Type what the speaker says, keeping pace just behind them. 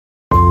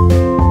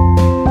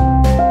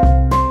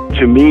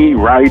To me,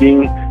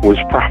 writing was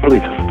probably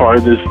the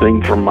farthest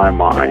thing from my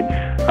mind.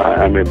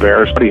 I'm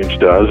embarrassed the audience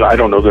does. I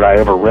don't know that I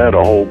ever read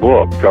a whole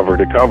book cover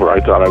to cover. I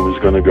thought I was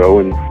going to go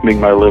and make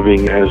my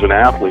living as an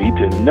athlete,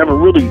 and it never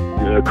really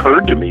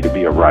occurred to me to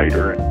be a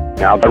writer.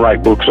 Now I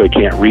write books I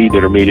can't read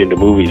that are made into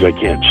movies I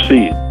can't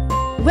see.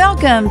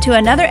 Welcome to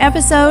another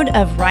episode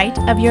of Write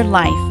of Your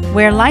Life,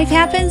 where life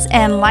happens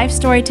and life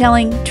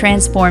storytelling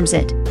transforms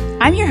it.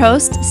 I'm your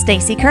host,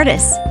 Stacy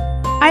Curtis.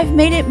 I've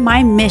made it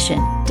my mission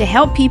to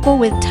help people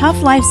with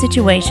tough life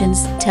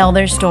situations tell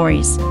their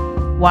stories.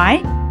 Why?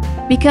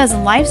 Because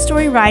life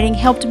story writing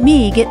helped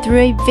me get through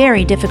a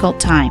very difficult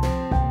time.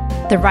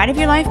 The Write of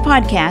Your Life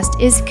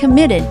podcast is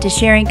committed to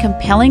sharing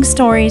compelling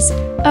stories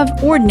of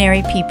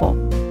ordinary people.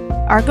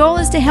 Our goal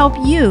is to help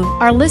you,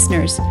 our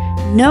listeners,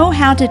 know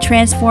how to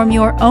transform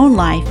your own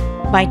life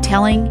by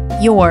telling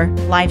your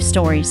life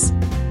stories.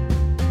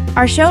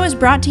 Our show is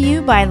brought to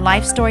you by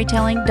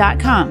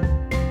lifestorytelling.com.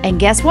 And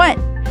guess what?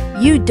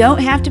 You don't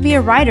have to be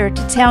a writer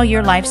to tell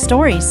your life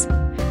stories.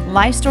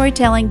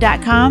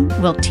 Lifestorytelling.com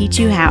will teach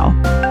you how.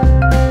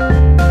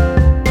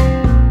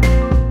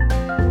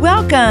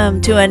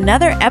 Welcome to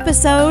another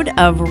episode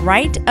of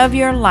Write of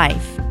Your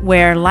Life,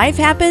 where life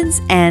happens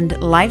and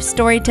life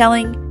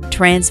storytelling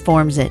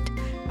transforms it.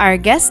 Our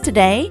guest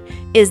today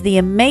is the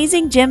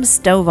amazing Jim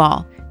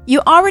Stovall.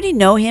 You already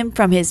know him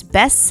from his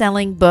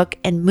best-selling book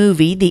and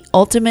movie, The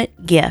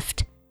Ultimate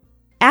Gift.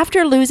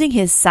 After losing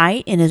his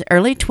sight in his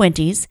early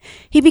 20s,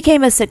 he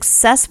became a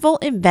successful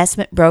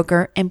investment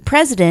broker and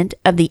president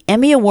of the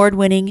Emmy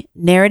Award-winning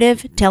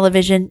Narrative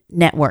Television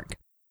Network.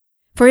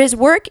 For his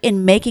work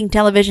in making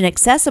television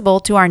accessible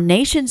to our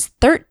nation's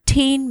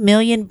 13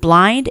 million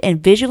blind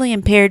and visually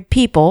impaired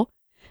people,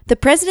 the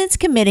President's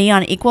Committee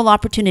on Equal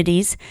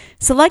Opportunities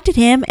selected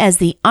him as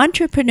the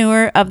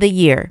Entrepreneur of the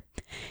Year.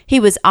 He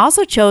was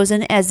also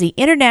chosen as the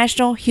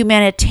International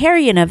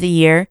Humanitarian of the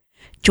Year,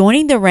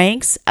 joining the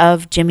ranks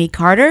of Jimmy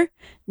Carter,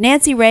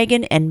 Nancy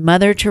Reagan, and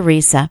Mother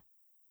Teresa.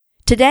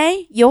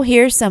 Today, you'll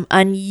hear some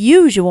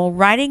unusual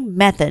writing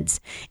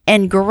methods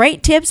and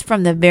great tips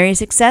from the very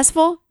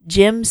successful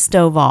Jim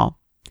Stovall.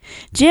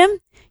 Jim,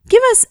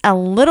 give us a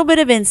little bit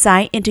of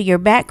insight into your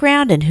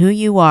background and who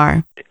you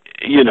are.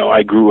 You know,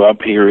 I grew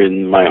up here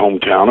in my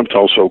hometown of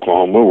Tulsa,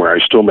 Oklahoma, where I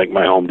still make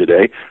my home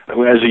today.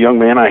 As a young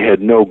man, I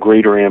had no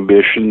greater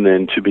ambition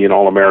than to be an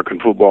All-American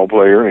football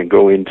player and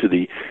go into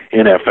the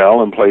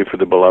NFL and play for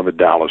the beloved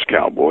Dallas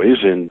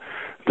Cowboys. And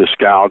the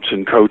scouts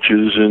and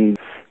coaches and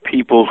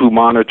people who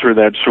monitor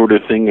that sort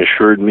of thing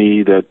assured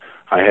me that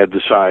I had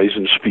the size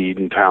and speed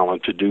and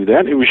talent to do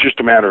that. It was just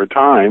a matter of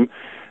time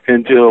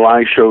until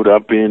I showed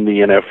up in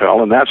the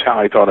NFL, and that's how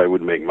I thought I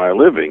would make my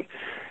living.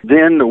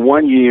 Then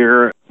 1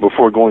 year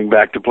before going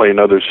back to play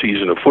another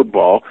season of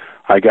football,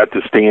 I got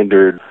the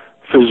standard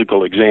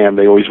physical exam.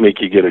 They always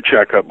make you get a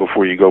checkup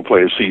before you go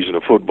play a season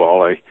of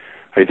football.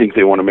 I think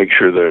they want to make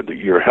sure that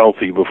you're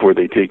healthy before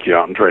they take you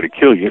out and try to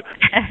kill you.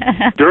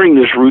 During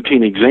this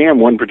routine exam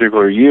one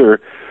particular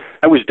year,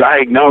 I was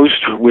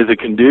diagnosed with a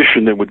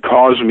condition that would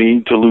cause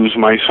me to lose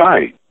my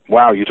sight.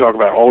 Wow, you talk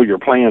about all your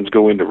plans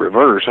go into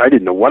reverse. I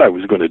didn't know what I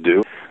was going to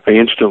do. I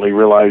instantly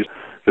realized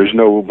there's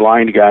no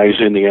blind guys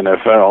in the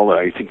NFL.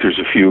 I think there's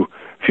a few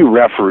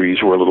referees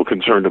we're a little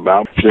concerned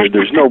about.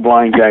 There's no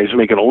blind guys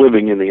making a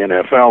living in the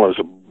NFL as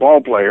a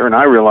ball player, and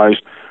I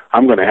realized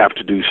I'm going to have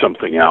to do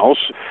something else.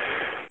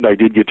 I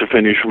did get to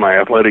finish my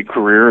athletic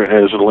career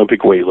as an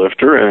Olympic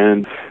weightlifter,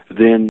 and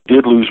then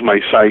did lose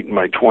my sight in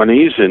my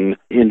 20s and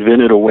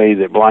invented a way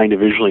that blind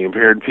and visually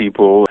impaired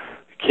people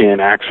can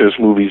access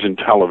movies and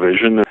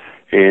television.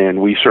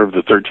 And we serve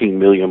the 13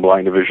 million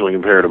blind and visually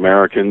impaired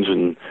Americans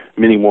and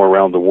many more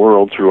around the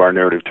world through our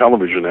Narrative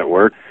Television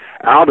Network.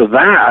 Out of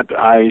that,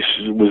 I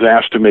was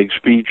asked to make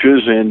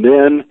speeches and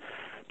then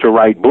to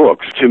write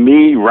books. To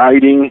me,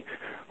 writing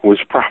was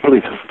probably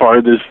the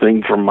farthest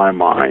thing from my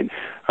mind.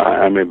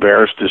 I'm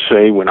embarrassed to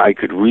say when I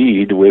could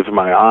read with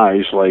my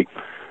eyes like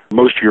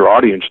most of your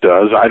audience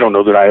does. I don't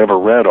know that I ever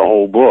read a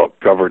whole book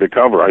cover to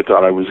cover. I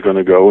thought I was going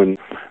to go and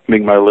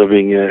make my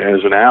living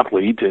as an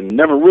athlete, and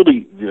never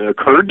really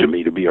occurred to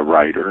me to be a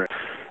writer.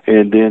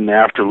 And then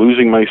after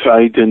losing my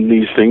sight and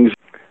these things,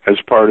 as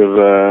part of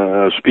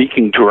a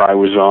speaking tour I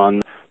was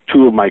on,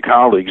 two of my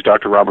colleagues,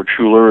 Dr. Robert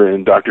Schuller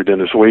and Dr.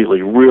 Dennis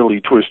Waitley, really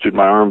twisted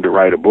my arm to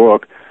write a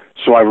book.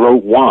 So I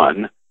wrote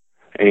one,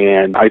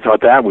 and I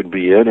thought that would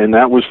be it, and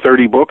that was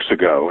 30 books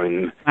ago.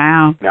 And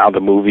wow. Now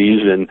the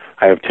movies, and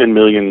I have 10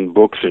 million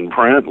books in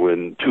print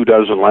in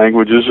 24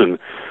 languages, and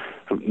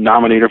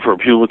nominated for a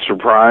Pulitzer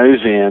Prize,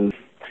 and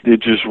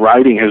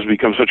writing has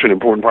become such an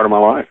important part of my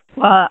life.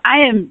 Well, I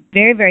am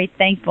very, very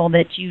thankful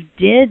that you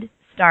did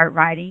start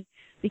writing,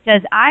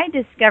 because I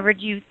discovered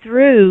you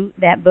through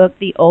that book,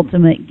 The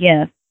Ultimate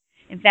Gift.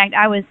 In fact,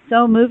 I was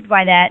so moved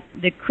by that.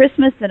 The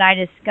Christmas that I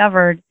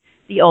discovered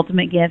The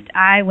Ultimate Gift,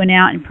 I went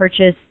out and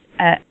purchased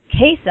a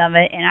case of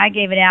it, and I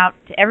gave it out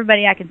to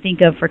everybody I could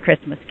think of for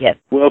Christmas gifts.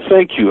 Well,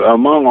 thank you.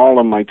 Among all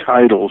of my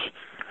titles,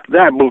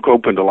 that book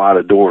opened a lot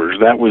of doors.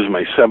 That was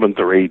my 7th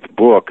or 8th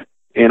book.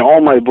 And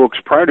all my books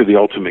prior to The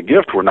Ultimate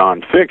Gift were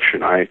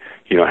nonfiction.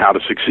 How to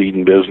Succeed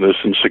in Business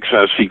and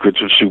Success Secrets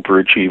of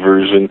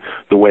Superachievers and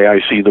The Way I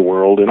See the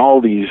World and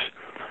all these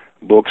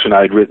books. And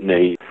I'd written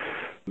a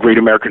Great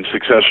American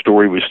Success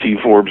Story with Steve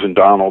Forbes and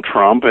Donald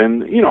Trump.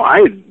 And,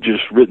 I had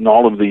just written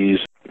all of these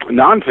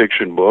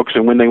nonfiction books.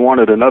 And when they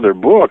wanted another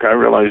book, I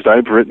realized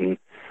I've written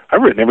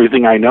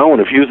everything I know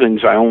and a few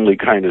things I only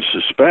kind of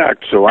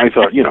suspect. So I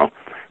thought,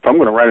 if I'm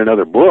going to write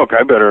another book,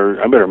 I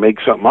better make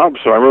something up.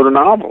 So I wrote a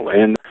novel.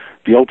 And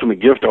The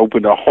Ultimate Gift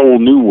opened a whole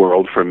new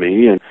world for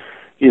me. And,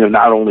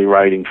 not only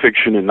writing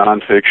fiction and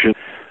nonfiction,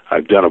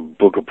 I've done a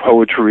book of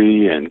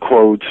poetry and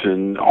quotes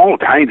and all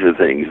kinds of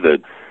things that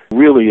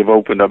really have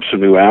opened up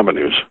some new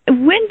avenues.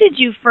 When did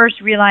you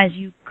first realize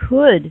you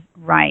could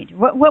write?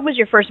 What was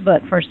your first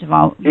book, first of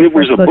all? It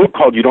was a book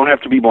called You Don't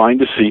Have to Be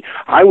Blind to See.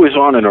 I was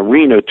on an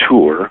arena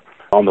tour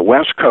on the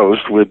West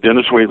Coast with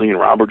Dennis Waitley and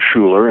Robert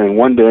Schuller, and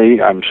one day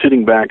I'm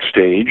sitting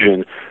backstage,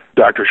 and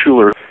Dr.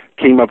 Schuller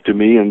came up to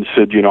me and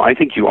said, I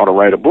think you ought to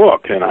write a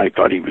book. And I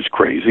thought he was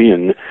crazy,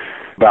 and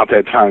about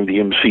that time the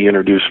MC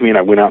introduced me, and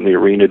I went out in the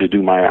arena to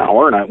do my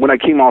hour. And when I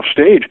came off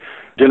stage,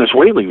 Dennis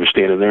Waitley was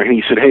standing there, and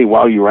he said, hey,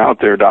 while you were out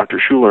there, Dr.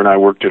 Schuller and I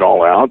worked it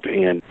all out.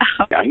 And,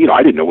 I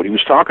didn't know what he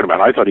was talking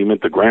about. I thought he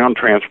meant the ground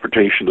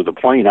transportation to the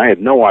plane. I had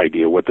no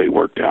idea what they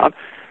worked out.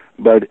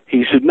 But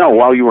he said, no,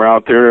 while you were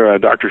out there,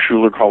 Dr.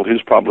 Schuller called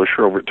his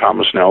publisher over at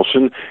Thomas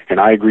Nelson, and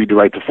I agreed to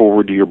write the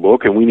foreword to your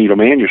book, and we need a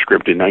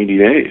manuscript in 90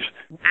 days.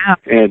 Wow.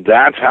 And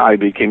that's how I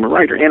became a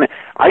writer. And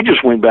I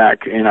just went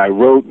back and I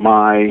wrote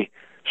my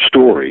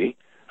story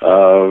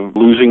of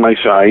losing my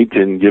sight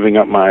and giving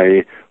up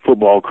my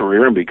football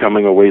career and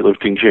becoming a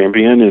weightlifting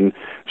champion and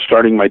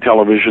starting my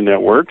television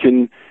network.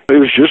 And it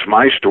was just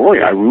my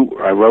story. I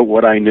wrote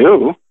what I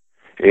knew.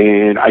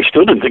 And I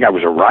still didn't think I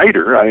was a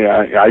writer.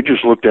 I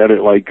just looked at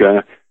it like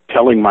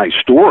telling my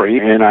story,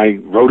 and I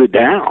wrote it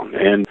down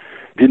and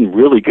didn't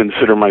really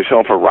consider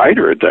myself a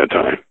writer at that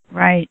time.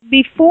 Right.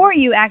 Before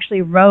you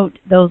actually wrote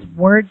those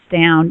words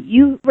down,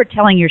 you were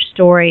telling your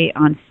story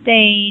on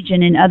stage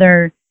and in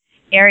other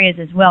areas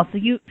as well. So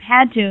you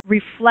had to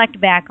reflect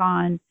back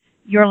on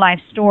your life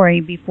story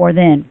before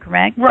then,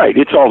 correct? Right.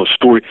 It's all a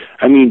story.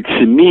 I mean,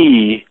 to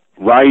me,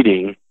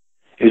 writing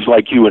is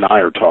like you and I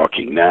are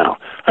talking now.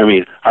 I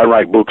mean, I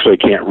write books I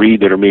can't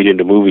read that are made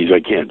into movies I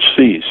can't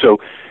see. So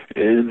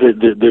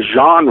the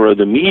genre,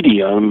 the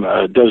medium,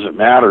 doesn't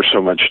matter so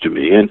much to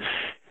me. And,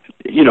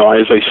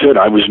 as I said,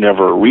 I was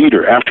never a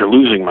reader. After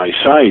losing my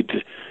sight,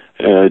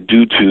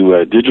 due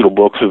to digital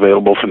books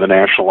available from the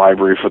National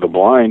Library for the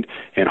Blind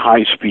and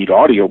high-speed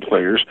audio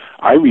players,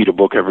 I read a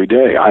book every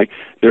day.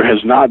 There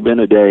has not been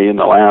a day in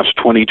the last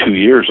 22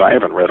 years I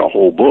haven't read a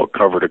whole book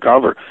cover to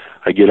cover.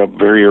 I get up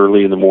very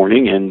early in the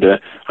morning, and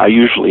I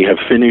usually have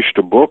finished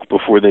a book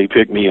before they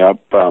pick me up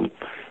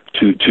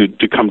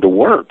to come to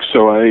work.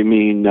 So, I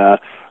mean,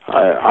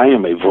 I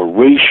am a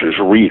voracious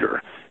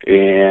reader,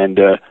 and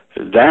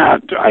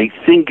that, I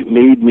think,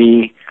 made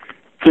me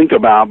think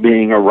about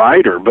being a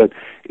writer, but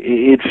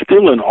it's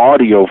still an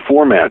audio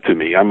format to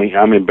me. I mean,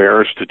 I'm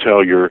embarrassed to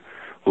tell your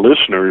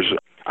listeners,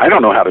 I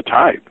don't know how to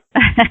type.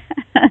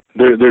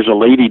 There's a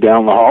lady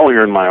down the hall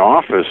here in my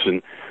office,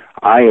 and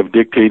I have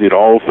dictated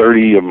all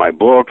 30 of my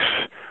books.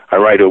 I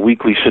write a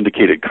weekly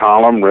syndicated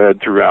column read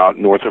throughout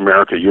North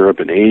America, Europe,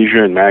 and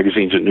Asia in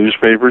magazines and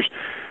newspapers,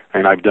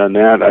 and I've done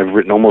that. I've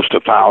written almost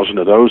 1,000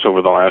 of those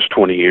over the last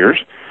 20 years.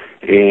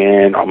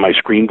 And on my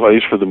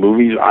screenplays for the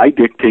movies, I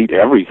dictate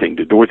everything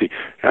to Dorothy.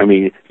 I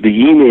mean, the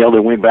email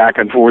that went back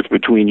and forth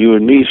between you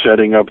and me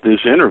setting up this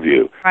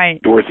interview, right.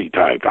 Dorothy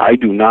typed. I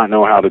do not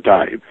know how to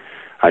type.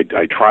 I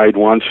tried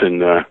once,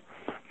 and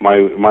my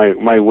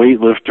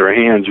weightlifter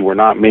hands were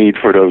not made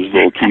for those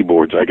little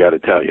keyboards, I got to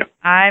tell you.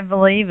 I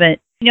believe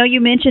it.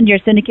 You mentioned your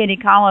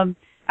syndicated column.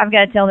 I've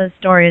got to tell this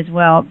story as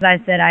well. As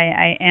I said,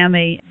 I am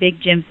a big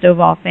Jim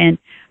Stovall fan.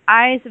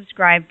 I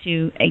subscribe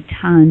to a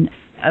ton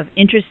of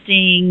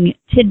interesting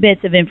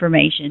tidbits of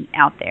information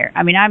out there.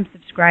 I mean, I'm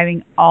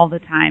subscribing all the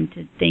time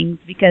to things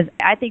because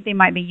I think they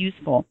might be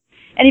useful.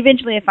 And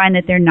eventually I find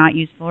that they're not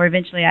useful, or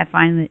eventually I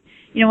find that,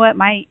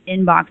 my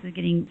inbox is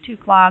getting too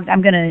clogged.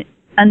 I'm going to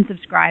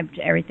unsubscribe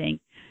to everything.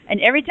 And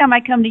every time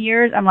I come to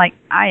yours, I'm like,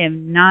 I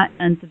am not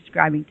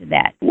unsubscribing to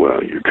that.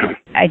 Well, you're kind.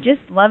 I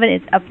just love it.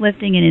 It's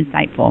uplifting and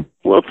insightful.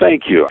 Well,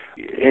 thank you.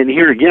 And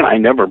here again, I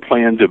never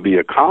planned to be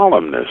a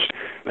columnist.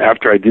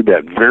 After I did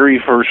that very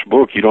first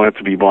book, You Don't Have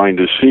to Be Blind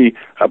to See,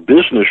 a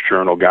business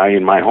journal guy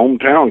in my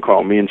hometown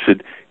called me and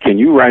said, can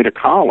you write a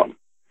column?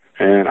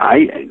 And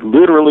I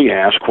literally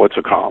asked, what's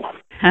a column?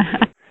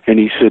 And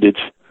he said, it's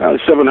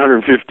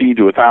 750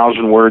 to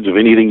 1,000 words of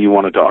anything you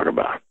want to talk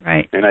about.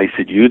 Right. And I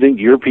said, you think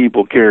your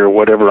people care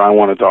whatever I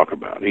want to talk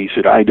about? And he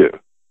said, I do.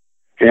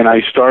 And I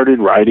started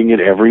writing it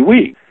every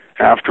week.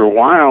 After a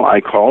while,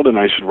 I called and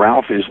I said,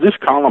 Ralph, is this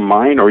column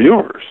mine or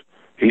yours?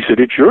 He said,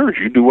 it's yours.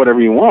 You do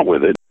whatever you want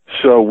with it.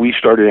 So we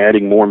started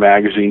adding more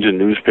magazines and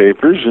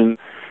newspapers, and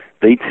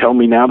they tell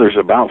me now there's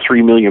about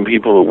 3 million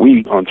people a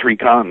week on 3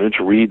 continents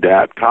read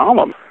that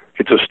column.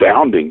 It's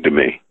astounding to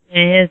me.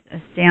 It is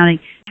astounding.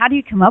 How do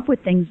you come up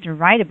with things to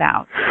write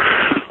about?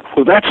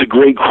 Well, that's a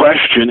great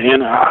question,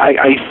 and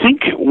I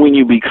think when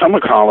you become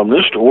a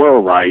columnist or a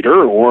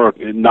writer or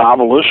a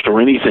novelist or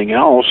anything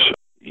else,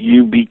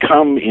 you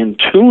become in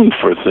tune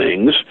for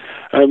things.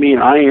 I mean,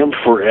 I am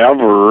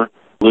forever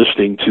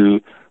listening to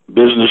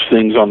business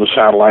things on the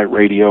satellite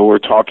radio or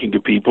talking to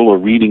people or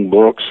reading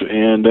books,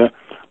 and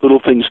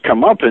little things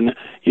come up, and,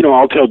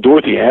 I'll tell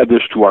Dorothy, add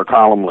this to our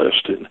column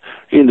list. And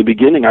in the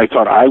beginning, I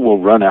thought I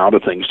will run out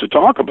of things to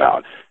talk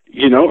about.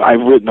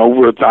 I've written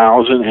over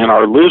 1,000, and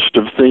our list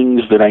of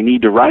things that I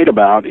need to write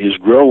about is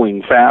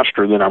growing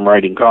faster than I'm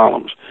writing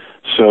columns.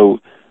 So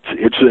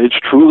it's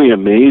truly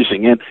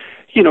amazing. And,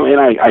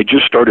 I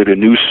just started a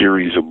new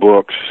series of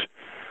books.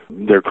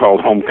 They're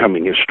called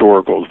Homecoming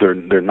Historicals.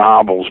 They're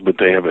novels, but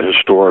they have a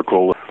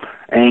historical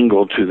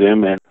angle to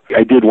them. And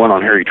I did one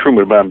on Harry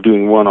Truman, but I'm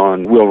doing one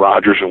on Will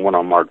Rogers and one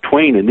on Mark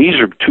Twain. And these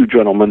are two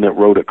gentlemen that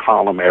wrote a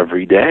column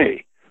every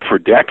day for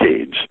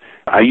decades.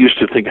 I used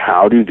to think,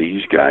 how do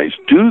these guys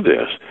do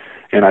this?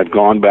 And I've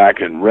gone back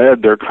and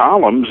read their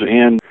columns,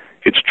 and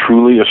it's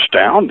truly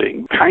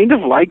astounding. Kind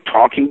of like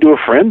talking to a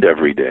friend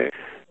every day.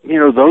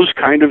 Those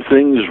kind of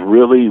things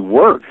really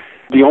work.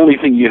 The only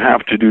thing you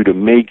have to do to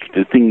make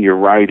the thing you're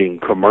writing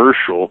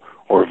commercial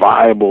or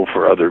viable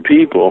for other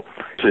people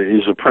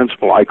is a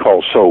principle I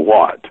call so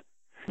what.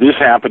 This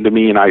happened to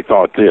me and I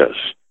thought this.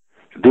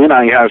 Then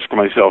I ask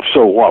myself,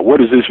 so what? What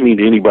does this mean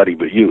to anybody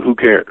but you? Who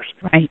cares?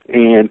 Right.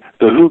 And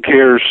the who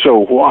cares,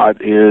 so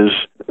what is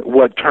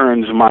what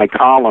turns my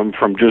column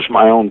from just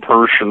my own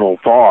personal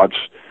thoughts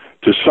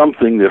to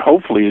something that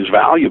hopefully is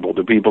valuable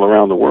to people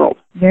around the world.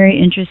 Very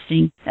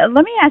interesting.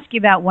 Let me ask you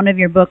about one of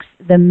your books,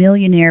 The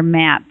Millionaire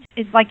Map.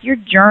 It's like your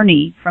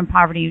journey from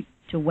poverty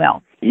to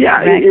wealth.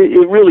 Yeah,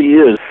 it really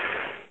is.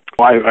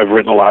 I've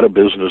written a lot of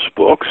business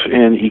books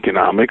and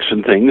economics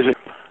and things.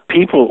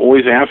 People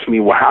always ask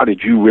me, well, how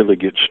did you really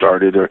get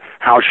started, or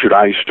how should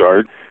I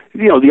start?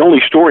 The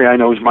only story I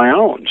know is my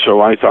own,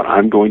 so I thought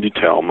I'm going to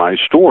tell my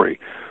story.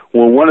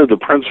 Well, one of the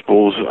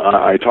principles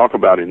I talk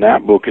about in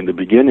that book in the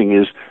beginning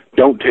is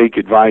don't take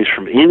advice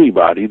from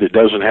anybody that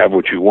doesn't have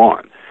what you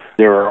want.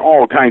 There are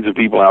all kinds of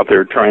people out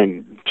there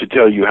trying to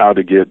tell you how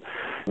to get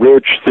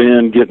rich,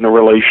 thin, get in a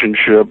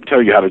relationship,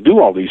 tell you how to do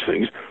all these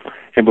things.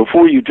 And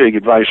before you take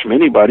advice from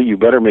anybody, you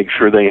better make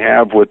sure they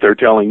have what they're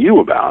telling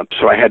you about.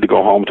 So I had to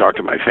go home, talk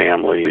to my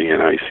family,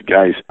 and I said,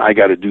 guys, I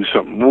got to do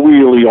something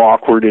really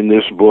awkward in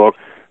this book.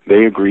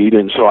 They agreed,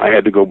 and so I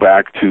had to go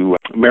back to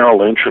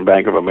Merrill Lynch and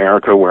Bank of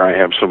America, where I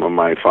have some of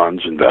my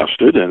funds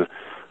invested, and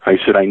I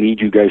said, I need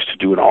you guys to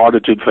do an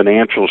audited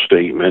financial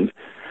statement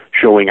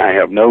showing I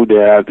have no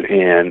debt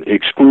and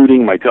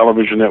excluding my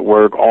television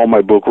network, all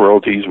my book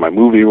royalties, my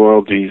movie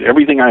royalties,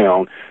 everything I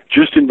own,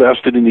 just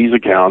invested in these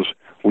accounts.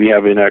 We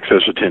have in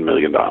excess of $10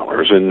 million,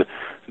 and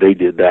they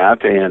did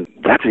that, and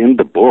that's in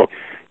the book.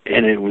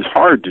 And it was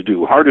hard to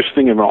do, hardest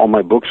thing in all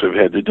my books I've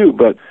had to do.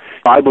 But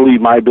I believe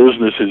my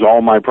business is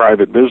all my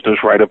private business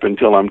right up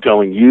until I'm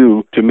telling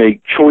you to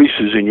make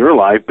choices in your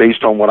life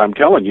based on what I'm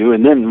telling you,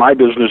 and then my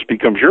business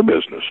becomes your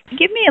business.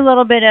 Give me a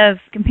little bit of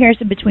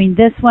comparison between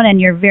this one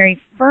and your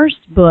very first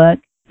book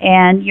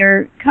and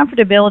your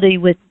comfortability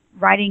with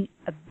writing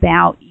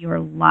about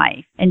your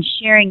life and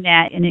sharing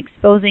that and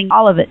exposing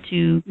all of it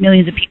to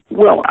millions of people.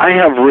 Well, I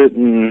have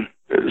written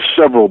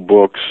several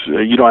books.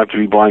 You don't have to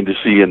be blind to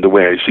see in the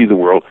way I see the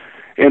world.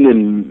 And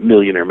then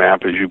Millionaire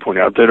Map, as you point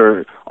out, that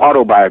are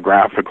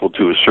autobiographical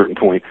to a certain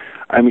point.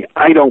 I mean,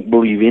 I don't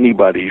believe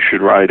anybody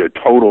should write a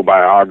total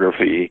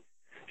biography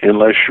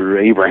unless you're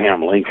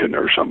Abraham Lincoln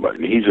or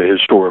somebody. He's a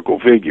historical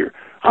figure.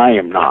 I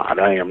am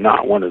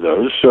not one of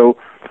those. So,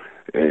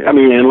 I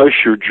mean, unless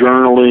you're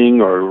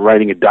journaling or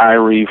writing a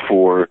diary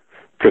for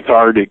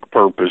cathartic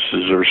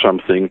purposes or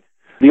something,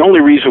 the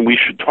only reason we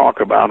should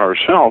talk about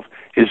ourselves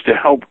is to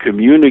help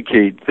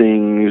communicate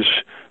things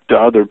to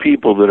other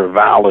people that are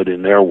valid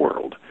in their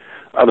world.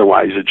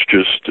 Otherwise, it's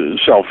just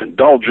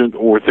self-indulgent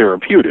or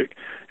therapeutic,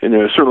 and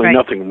there's certainly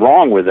nothing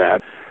wrong with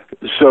that.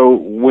 So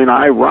when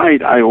I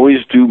write, I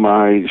always do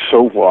my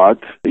so what.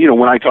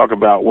 When I talk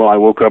about, well, I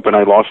woke up and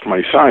I lost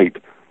my sight,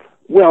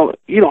 well,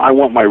 I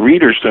want my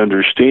readers to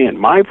understand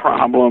my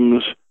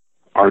problems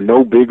are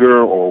no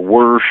bigger or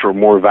worse or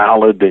more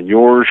valid than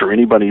yours or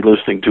anybody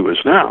listening to us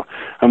now.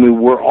 I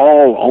mean, we're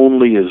all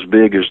only as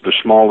big as the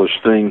smallest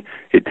thing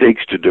it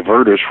takes to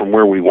divert us from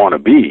where we want to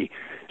be.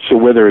 So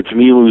whether it's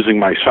me losing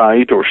my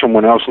sight or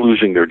someone else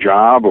losing their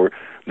job or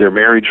their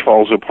marriage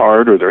falls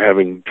apart or they're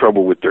having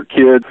trouble with their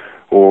kid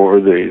or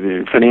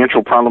the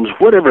financial problems,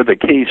 whatever the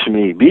case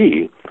may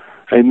be,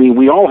 I mean,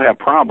 we all have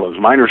problems.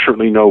 Mine are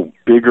certainly no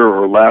bigger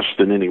or less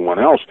than anyone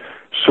else.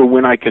 So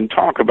when I can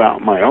talk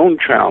about my own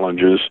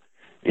challenges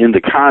in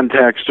the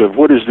context of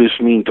what does this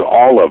mean to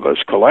all of us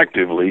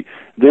collectively,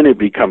 then it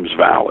becomes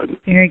valid.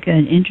 Very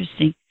good.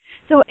 Interesting.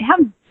 So how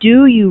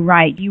do you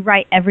write? Do you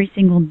write every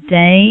single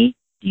day?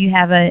 Do you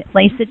have a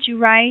place that you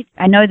write?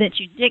 I know that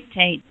you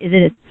dictate. Is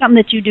it something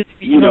that you do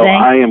every single day?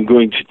 I am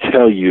going to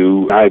tell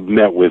you, I've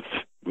met with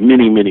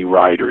many, many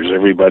writers,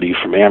 everybody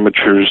from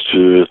amateurs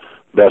to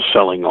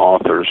best-selling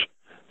authors.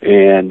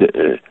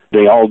 And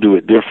they all do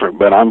it different,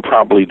 but I'm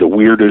probably the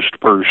weirdest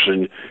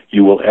person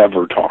you will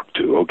ever talk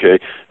to, okay?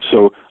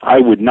 So I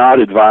would not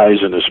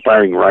advise an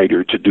aspiring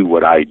writer to do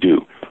what I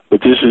do,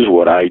 but this is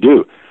what I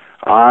do.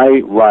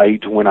 I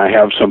write when I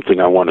have something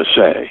I want to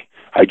say.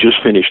 I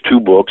just finished 2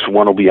 books.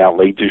 One will be out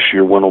late this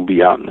year, one will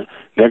be out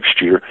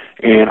next year,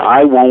 and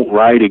I won't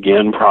write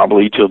again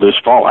probably till this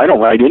fall. I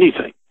don't write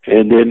anything.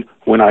 And then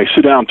when I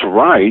sit down to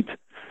write,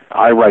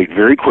 I write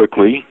very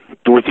quickly.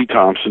 Dorothy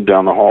Thompson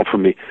down the hall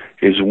from me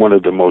is one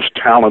of the most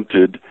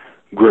talented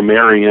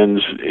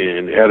grammarians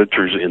and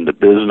editors in the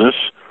business.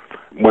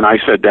 When I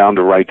sat down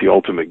to write The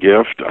Ultimate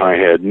Gift, I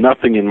had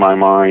nothing in my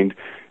mind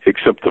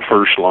except the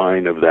first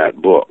line of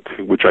that book,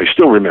 which I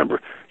still remember.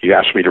 You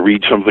asked me to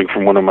read something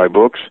from one of my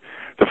books.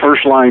 The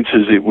first line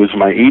says, "It was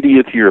my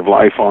 80th year of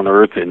life on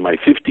earth and my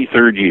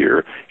 53rd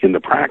year in the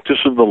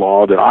practice of the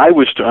law that I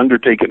was to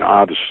undertake an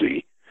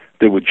odyssey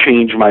that would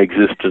change my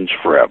existence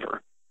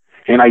forever."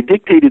 And I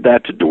dictated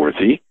that to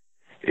Dorothy,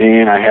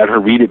 and I had her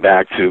read it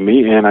back to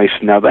me, and I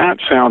said, now that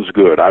sounds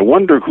good. I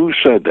wonder who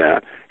said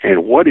that,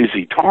 and what is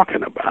he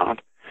talking about?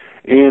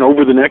 And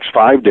over the next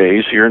 5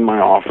 days here in my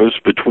office,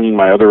 between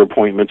my other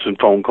appointments and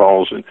phone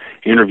calls and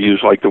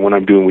interviews like the one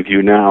I'm doing with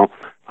you now,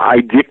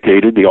 I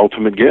dictated The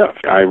Ultimate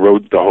Gift. I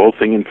wrote the whole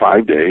thing in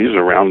 5 days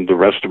around the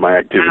rest of my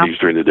activities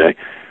during the day.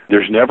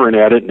 There's never an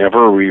edit,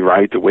 never a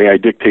rewrite. The way I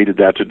dictated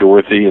that to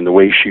Dorothy and the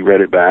way she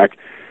read it back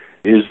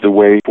is the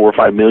way 4 or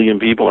 5 million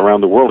people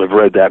around the world have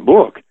read that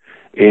book.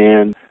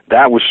 And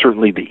that was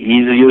certainly the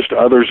easiest.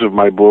 Others of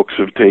my books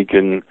have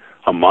taken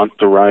a month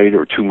to write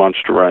or 2 months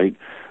to write,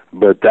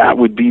 but that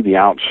would be the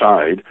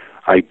outside.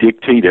 I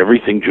dictate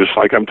everything just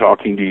like I'm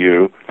talking to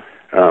you.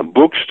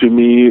 Books to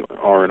me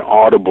are an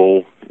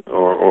audible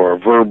or a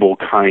verbal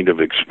kind of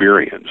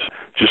experience,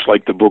 just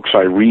like the books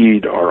I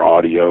read are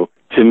audio.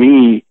 To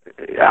me,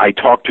 I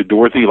talk to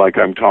Dorothy like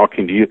I'm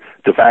talking to you.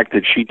 The fact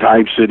that she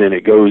types it and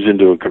it goes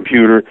into a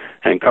computer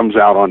and comes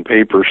out on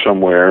paper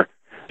somewhere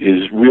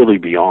is really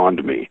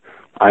beyond me.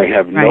 I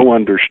have no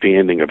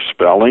understanding of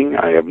spelling.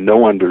 I have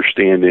no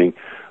understanding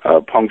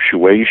of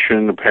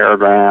punctuation,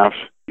 paragraphs.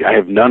 I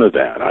have none of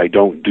that. I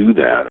don't do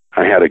that.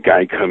 I had a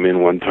guy come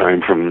in one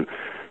time from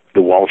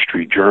the Wall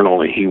Street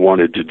Journal, and he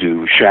wanted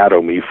to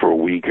shadow me for a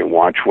week and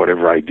watch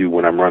whatever I do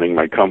when I'm running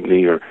my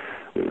company or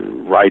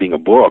writing a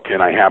book,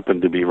 and I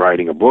happened to be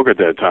writing a book at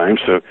that time,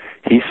 so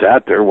he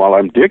sat there while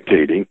I'm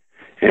dictating,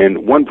 and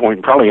at one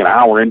point, probably an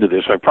hour into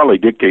this, I probably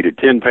dictated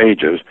 10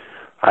 pages.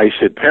 I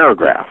said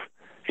paragraph,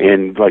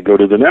 and I go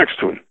to the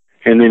next one,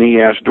 and then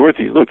he asked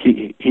Dorothy, look,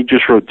 he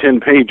just wrote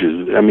 10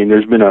 pages. I mean,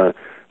 there's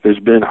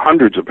been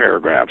hundreds of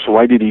paragraphs, so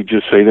why did he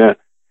just say that?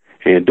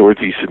 And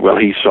Dorothy said, well,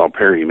 he saw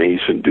Perry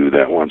Mason do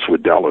that once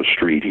with Della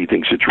Street. He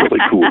thinks it's really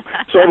cool.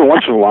 So every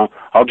once in a while,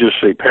 I'll just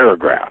say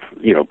paragraph,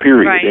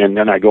 period. Right. And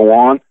then I go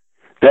on.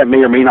 That may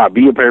or may not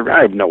be a paragraph.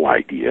 I have no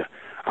idea.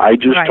 I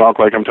just talk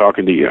like I'm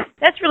talking to you.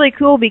 That's really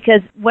cool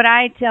because what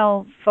I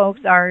tell folks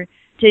are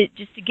to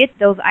get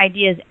those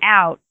ideas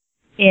out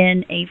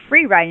in a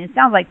free write. And it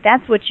sounds like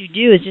that's what you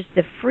do is just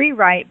the free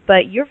write,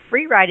 but your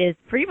free write is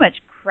pretty much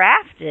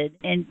crafted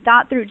and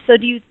thought through. So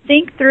do you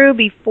think through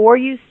before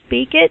you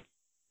speak it?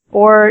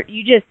 Or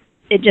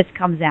it just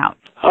comes out?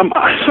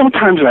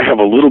 Sometimes I have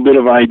a little bit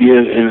of idea,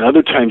 and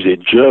other times it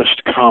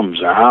just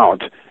comes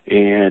out.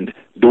 And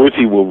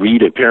Dorothy will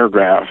read a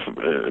paragraph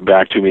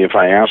back to me if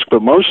I ask,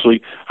 but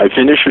mostly I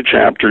finish a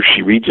chapter,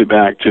 she reads it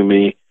back to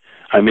me,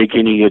 I make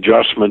any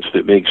adjustments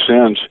that make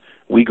sense,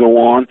 we go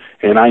on,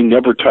 and I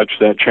never touch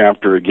that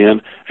chapter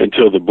again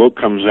until the book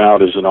comes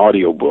out as an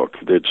audio book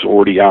that's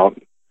already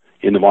out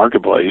in the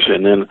marketplace,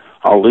 and then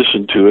I'll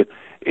listen to it,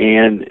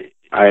 and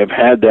I have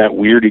had that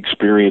weird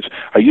experience.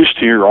 I used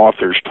to hear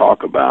authors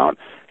talk about,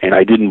 and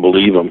I didn't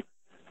believe them,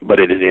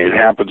 but it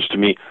happens to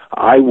me.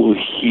 I will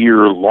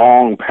hear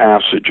long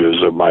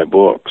passages of my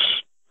books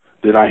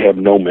that I have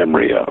no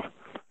memory of.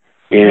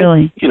 And,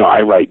 really?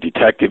 I write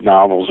detective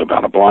novels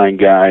about a blind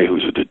guy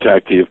who's a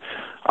detective.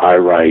 I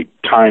write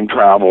time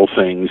travel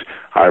things.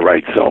 I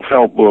write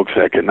self-help books,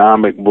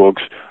 economic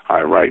books.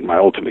 I write my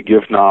Ultimate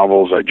Gift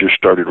novels. I just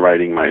started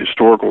writing my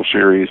historical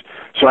series.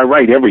 So I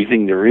write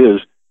everything there is.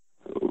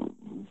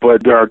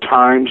 But there are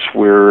times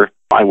where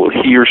I will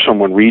hear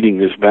someone reading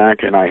this back,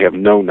 and I have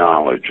no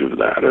knowledge of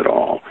that at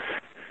all.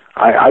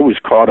 I was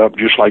caught up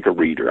just like a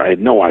reader. I had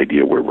no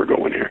idea where we're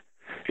going here.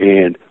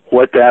 And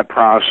what that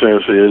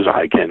process is,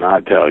 I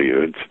cannot tell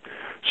you. It's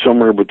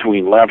somewhere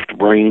between left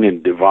brain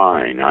and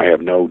divine. I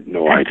have no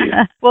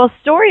idea. Well,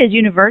 story is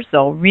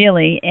universal,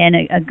 really, and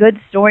a good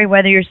story,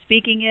 whether you're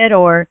speaking it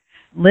or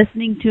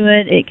listening to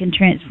it, it can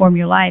transform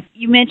your life.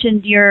 You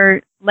mentioned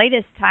your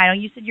latest title.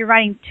 You said you're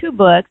writing 2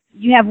 books.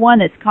 You have one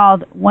that's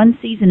called One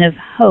Season of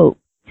Hope.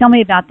 Tell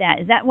me about that.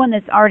 Is that one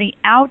that's already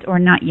out or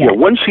not yet? Yeah,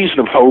 One Season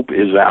of Hope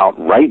is out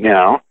right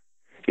now.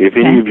 If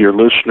any of your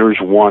listeners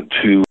want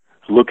to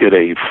look at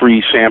a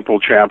free sample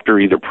chapter,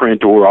 either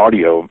print or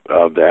audio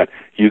of that,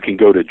 you can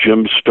go to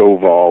Jim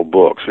Stovall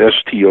Books,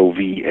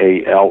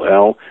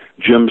 Stovall,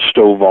 Jim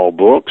Stovall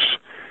Books,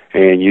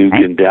 and you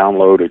can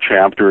download a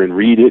chapter and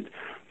read it.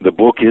 The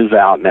book is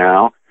out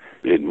now.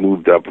 It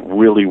moved up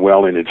really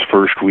well in its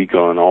first week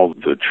on all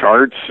the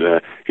charts.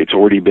 It's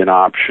already been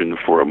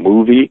optioned for a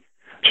movie,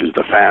 which is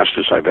the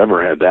fastest I've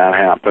ever had that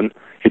happen.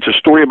 It's a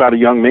story about a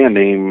young man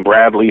named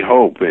Bradley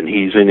Hope, and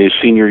he's in his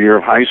senior year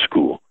of high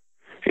school.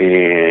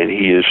 And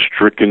he is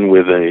stricken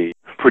with a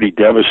pretty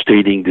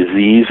devastating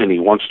disease, and he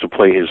wants to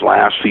play his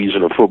last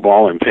season of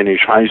football and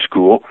finish high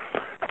school.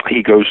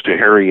 He goes to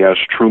Harry S.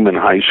 Truman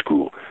High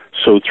School.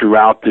 So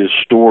throughout this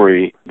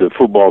story, the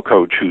football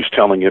coach who's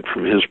telling it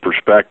from his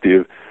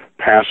perspective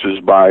passes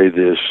by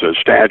this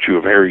statue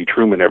of Harry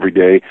Truman every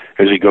day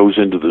as he goes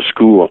into the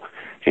school,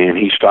 and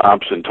he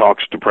stops and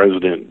talks to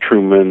President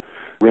Truman,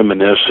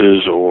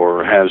 reminisces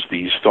or has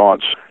these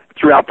thoughts.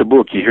 Throughout the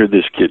book, you hear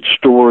this kid's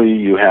story,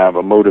 you have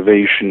a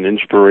motivation,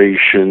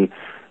 inspiration,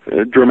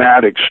 a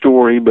dramatic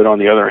story, but on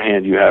the other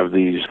hand, you have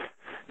these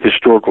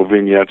historical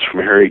vignettes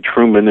from Harry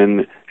Truman,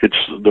 and it's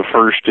the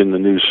first in the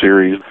new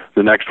series.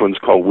 The next one's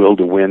called Will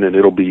to Win, and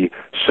it'll be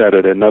set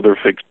at another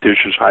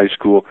fictitious high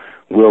school,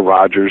 Will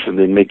Rogers, and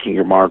then Making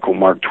Your Mark on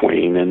Mark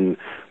Twain, and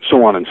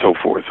so on and so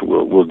forth.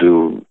 We'll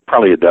do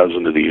probably a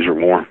dozen of these or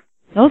more.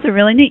 Those are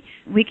really neat.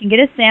 We can get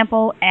a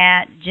sample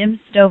at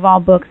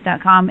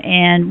jimstovallbooks.com,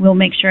 and we'll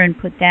make sure and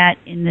put that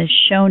in the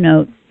show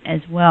notes as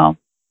well.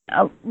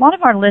 A lot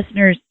of our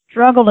listeners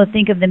struggle to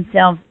think of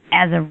themselves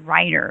as a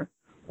writer,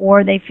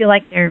 or they feel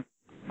like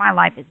my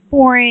life is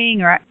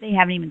boring, or they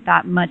haven't even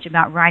thought much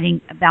about writing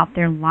about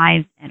their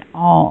lives at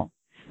all.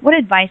 What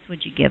advice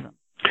would you give them?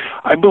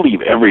 I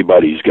believe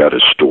everybody's got a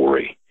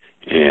story.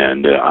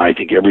 And I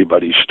think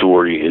everybody's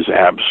story is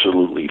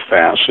absolutely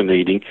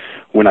fascinating.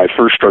 When I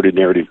first started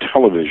narrative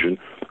television,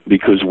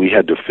 because we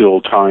had to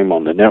fill time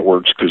on the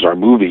networks because our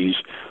movies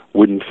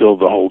wouldn't fill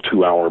the whole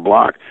 2-hour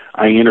block,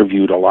 I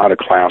interviewed a lot of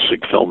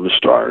classic film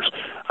stars.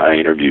 I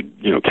interviewed,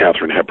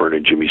 Katharine Hepburn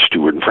and Jimmy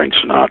Stewart and Frank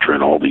Sinatra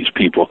and all these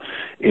people.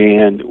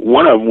 And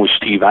one of them was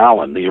Steve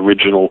Allen, the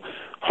original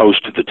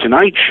host of The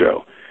Tonight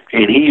Show.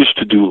 And he used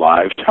to do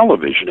live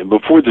television. And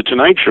before The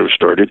Tonight Show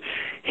started,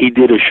 he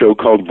did a show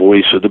called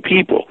Voice of the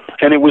People.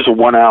 And it was a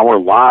 1-hour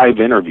live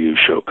interview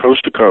show,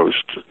 coast to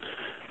coast,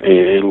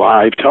 in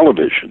live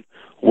television.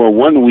 Well,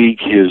 one week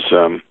his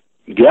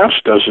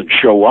guest doesn't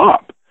show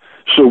up.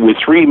 So with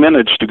 3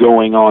 minutes to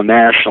going on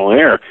national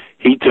air,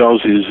 he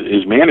tells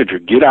his manager,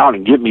 get out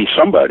and get me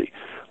somebody.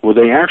 Well,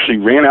 they actually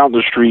ran out in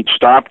the street,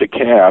 stopped a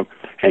cab,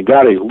 and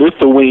got a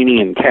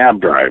Lithuanian cab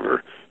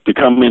driver to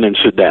come in and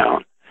sit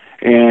down.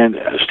 And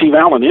Steve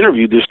Allen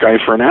interviewed this guy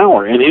for an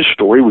hour, and his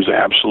story was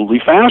absolutely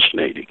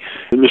fascinating.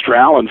 And Mr.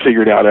 Allen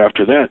figured out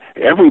after that,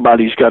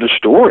 everybody's got a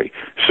story.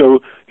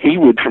 So he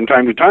would, from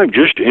time to time,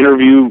 just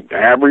interview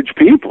average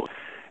people.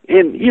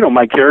 And,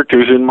 my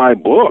characters in my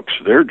books,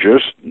 they're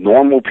just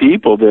normal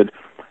people that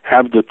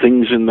have the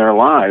things in their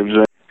lives.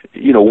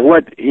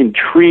 What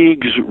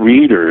intrigues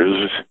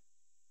readers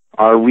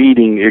are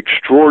reading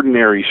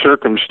extraordinary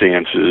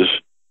circumstances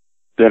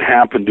that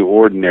happen to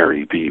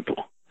ordinary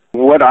people.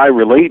 What I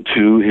relate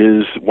to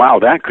is, wow,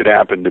 that could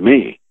happen to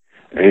me.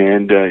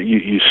 And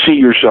you see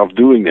yourself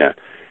doing that.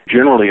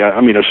 Generally,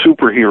 a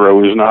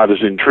superhero is not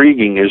as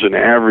intriguing as an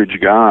average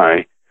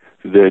guy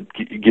that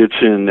gets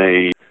in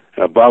a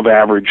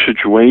above-average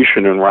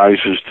situation and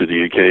rises to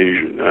the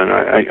occasion. And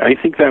I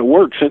think that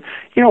works. And,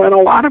 and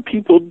a lot of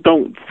people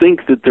don't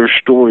think that their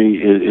story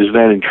is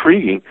that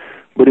intriguing,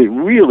 but it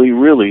really,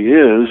 really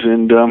is.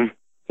 And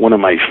one of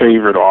my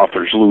favorite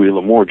authors, Louis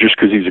L'Amour, just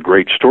because he's a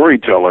great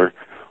storyteller,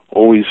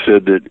 always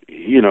said that,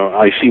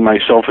 I see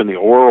myself in the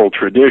oral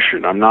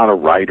tradition. I'm not a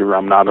writer.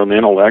 I'm not an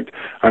intellect.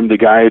 I'm the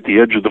guy at the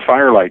edge of the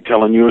firelight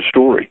telling you a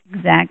story.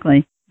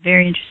 Exactly.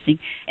 Very interesting.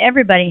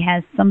 Everybody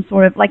has some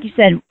sort of, like you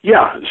said.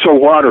 Yeah, so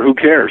what or who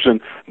cares?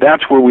 And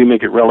that's where we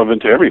make it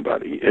relevant to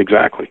everybody.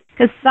 Exactly.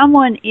 Because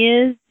someone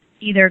is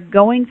either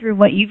going through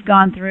what you've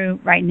gone through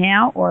right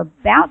now or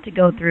about to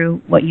go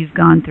through what you've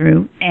gone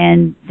through,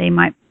 and they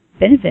might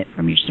benefit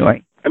from your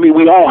story.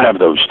 We all have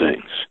those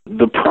things.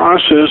 The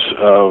process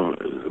of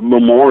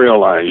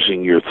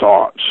memorializing your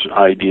thoughts,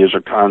 ideas,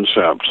 or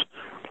concepts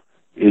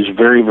is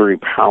very, very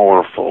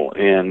powerful.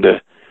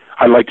 And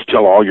I'd like to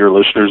tell all your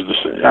listeners this.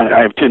 I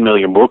have 10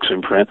 million books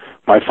in print.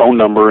 My phone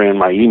number and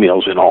my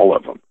email's in all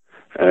of them.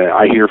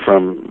 I hear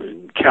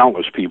from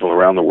countless people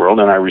around the world,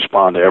 and I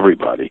respond to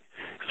everybody.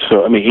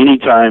 So,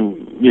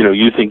 anytime,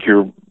 you think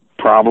your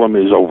problem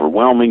is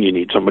overwhelming, you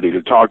need somebody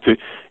to talk to,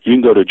 you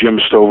can go to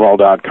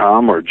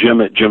jimstovall.com or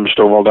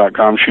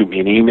jim@jimstovall.com, shoot me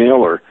an email,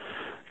 or,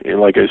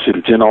 like I said,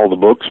 it's in all the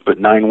books, but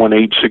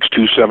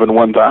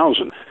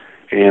 918-627-1000.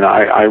 And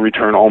I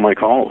return all my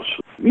calls.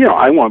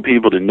 I want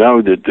people to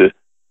know that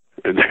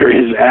there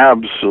is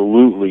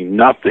absolutely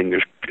nothing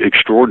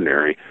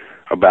extraordinary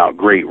about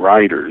great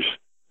writers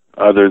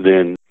other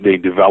than they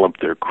develop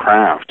their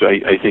craft.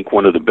 I think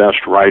one of the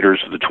best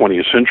writers of the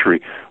 20th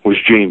century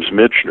was James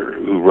Michener,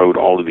 who wrote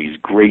all of these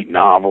great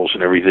novels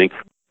and everything.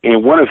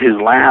 And one of his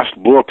last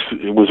books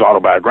was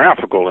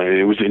autobiographical, and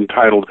it was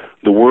entitled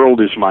The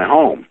World Is My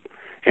Home.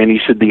 And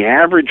he said the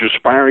average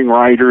aspiring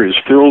writer is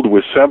filled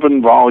with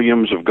 7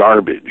 volumes of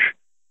garbage.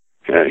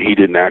 He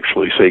didn't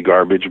actually say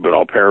garbage, but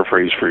I'll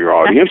paraphrase for your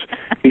audience.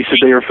 He said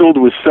they are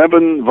filled with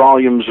 7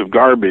 volumes of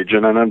garbage,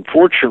 and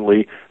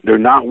unfortunately, they're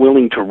not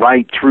willing to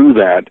write through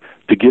that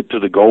to get to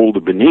the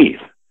gold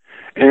beneath.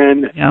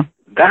 And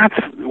that's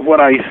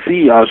what I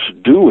see us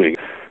doing.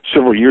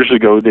 Several years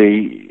ago,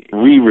 they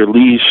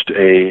re-released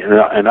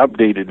an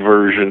updated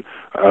version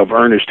of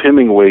Ernest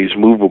Hemingway's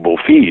Movable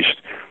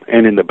Feast,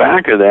 and in the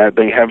back of that,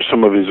 they have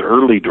some of his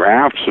early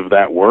drafts of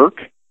that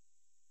work.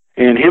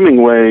 And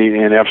Hemingway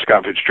and F.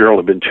 Scott Fitzgerald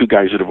have been 2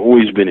 guys that have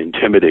always been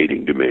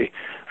intimidating to me.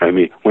 I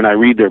mean, when I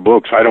read their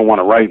books, I don't want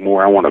to write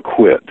more. I want to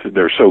quit.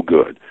 They're so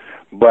good.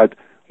 But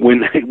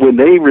when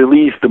they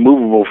released The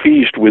Movable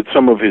Feast with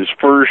some of his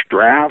first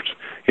drafts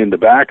in the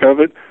back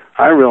of it,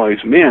 I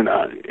realized, man,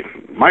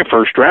 my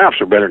first drafts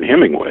are better than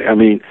Hemingway. I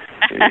mean,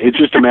 it's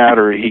just a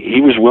matter,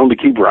 he was willing to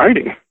keep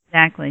writing.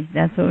 Exactly.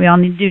 That's what we all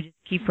need to do, just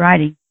keep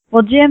writing.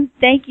 Well, Jim,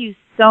 thank you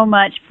so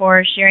much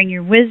for sharing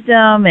your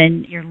wisdom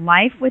and your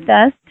life with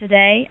us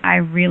today. I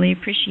really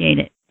appreciate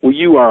it. Well,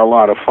 you are a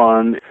lot of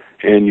fun,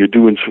 and you're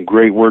doing some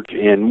great work,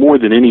 and more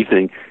than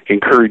anything,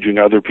 encouraging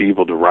other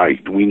people to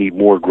write. We need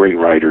more great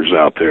writers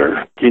out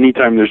there.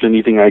 Anytime there's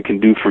anything I can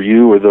do for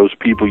you or those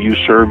people you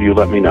serve, you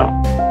let me know.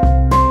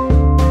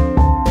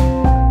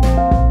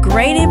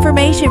 Great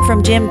information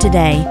from Jim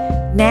today.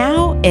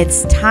 Now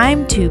it's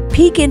time to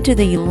peek into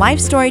the Life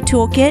Story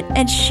Toolkit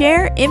and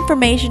share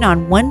information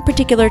on one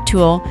particular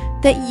tool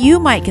that you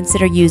might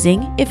consider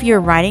using if you're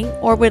writing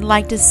or would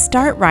like to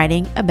start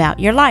writing about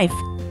your life.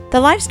 The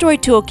Life Story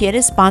Toolkit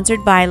is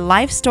sponsored by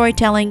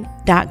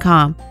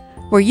LifeStorytelling.com,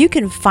 where you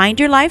can find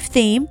your life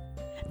theme,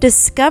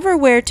 discover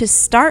where to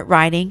start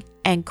writing,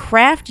 and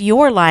craft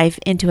your life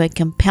into a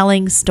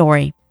compelling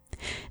story.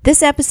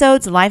 This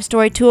episode's Life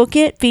Story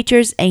Toolkit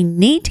features a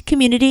neat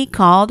community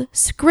called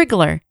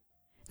Scriggler.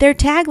 Their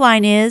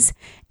tagline is,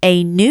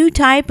 a new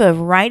type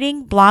of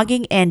writing,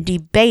 blogging, and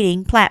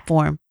debating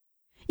platform.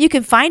 You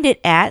can find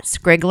it at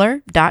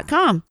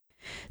Scriggler.com.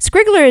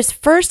 Scriggler is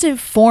first and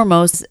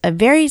foremost a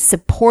very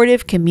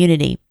supportive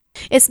community.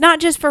 It's not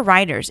just for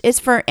writers. It's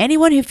for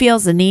anyone who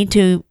feels the need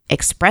to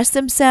express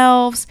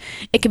themselves.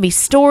 It can be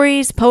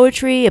stories,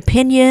 poetry,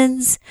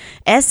 opinions,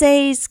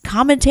 essays,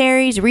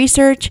 commentaries,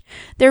 research.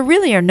 There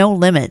really are no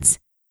limits.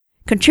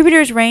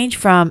 Contributors range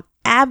from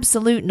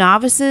absolute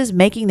novices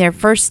making their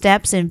first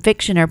steps in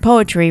fiction or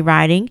poetry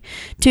writing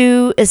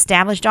to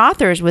established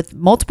authors with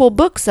multiple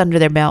books under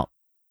their belt.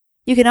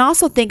 You can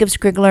also think of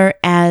Scriggler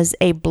as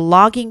a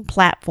blogging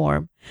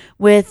platform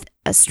with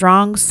a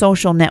strong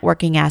social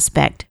networking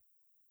aspect.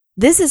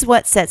 This is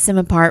what sets them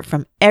apart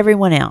from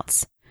everyone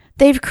else.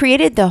 They've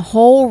created the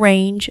whole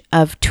range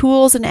of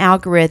tools and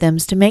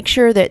algorithms to make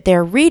sure that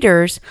their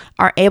readers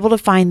are able to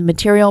find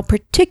material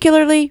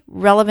particularly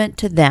relevant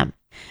to them.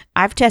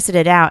 I've tested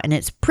it out and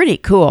it's pretty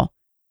cool.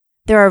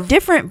 There are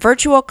different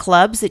virtual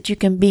clubs that you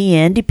can be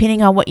in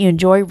depending on what you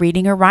enjoy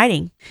reading or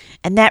writing.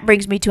 And that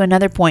brings me to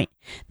another point.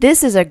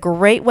 This is a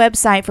great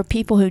website for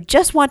people who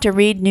just want to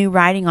read new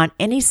writing on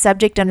any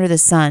subject under the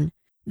sun.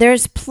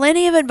 There's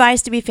plenty of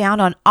advice to be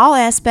found on all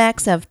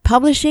aspects of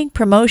publishing,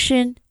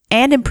 promotion,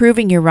 and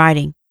improving your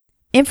writing.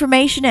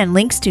 Information and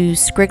links to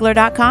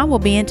Scriggler.com will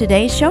be in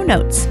today's show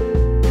notes.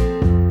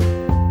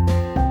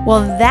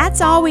 Well,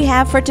 that's all we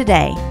have for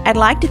today. I'd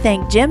like to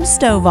thank Jim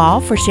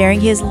Stovall for sharing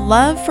his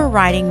love for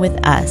writing with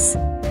us.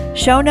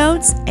 Show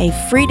notes, a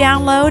free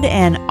download,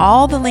 and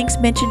all the links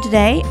mentioned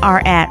today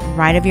are at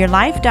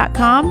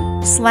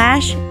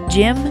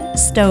writeofyourlife.com/Jim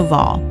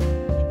Stovall.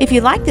 If you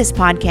like this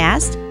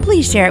podcast,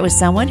 please share it with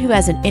someone who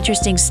has an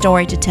interesting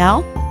story to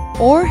tell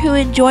or who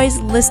enjoys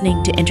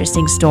listening to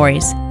interesting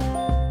stories.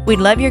 We'd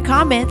love your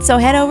comments, so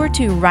head over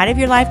to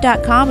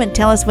writeofyourlife.com and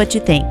tell us what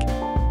you think.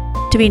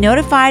 To be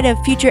notified of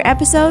future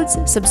episodes,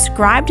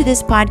 subscribe to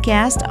this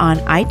podcast on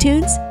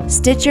iTunes,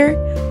 Stitcher,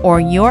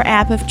 or your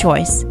app of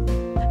choice.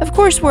 Of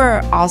course,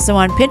 we're also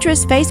on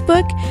Pinterest,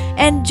 Facebook,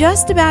 and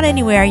just about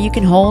anywhere you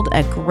can hold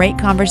a great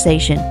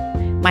conversation.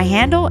 My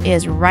handle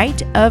is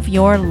Write of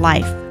Your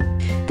Life.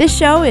 This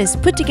show is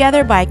put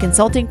together by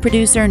consulting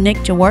producer Nick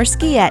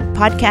Jaworski at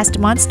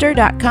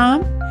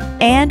podcastmonster.com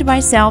and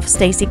myself,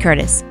 Stacy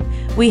Curtis.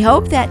 We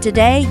hope that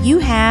today you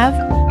have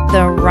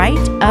the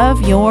right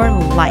of your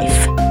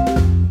life.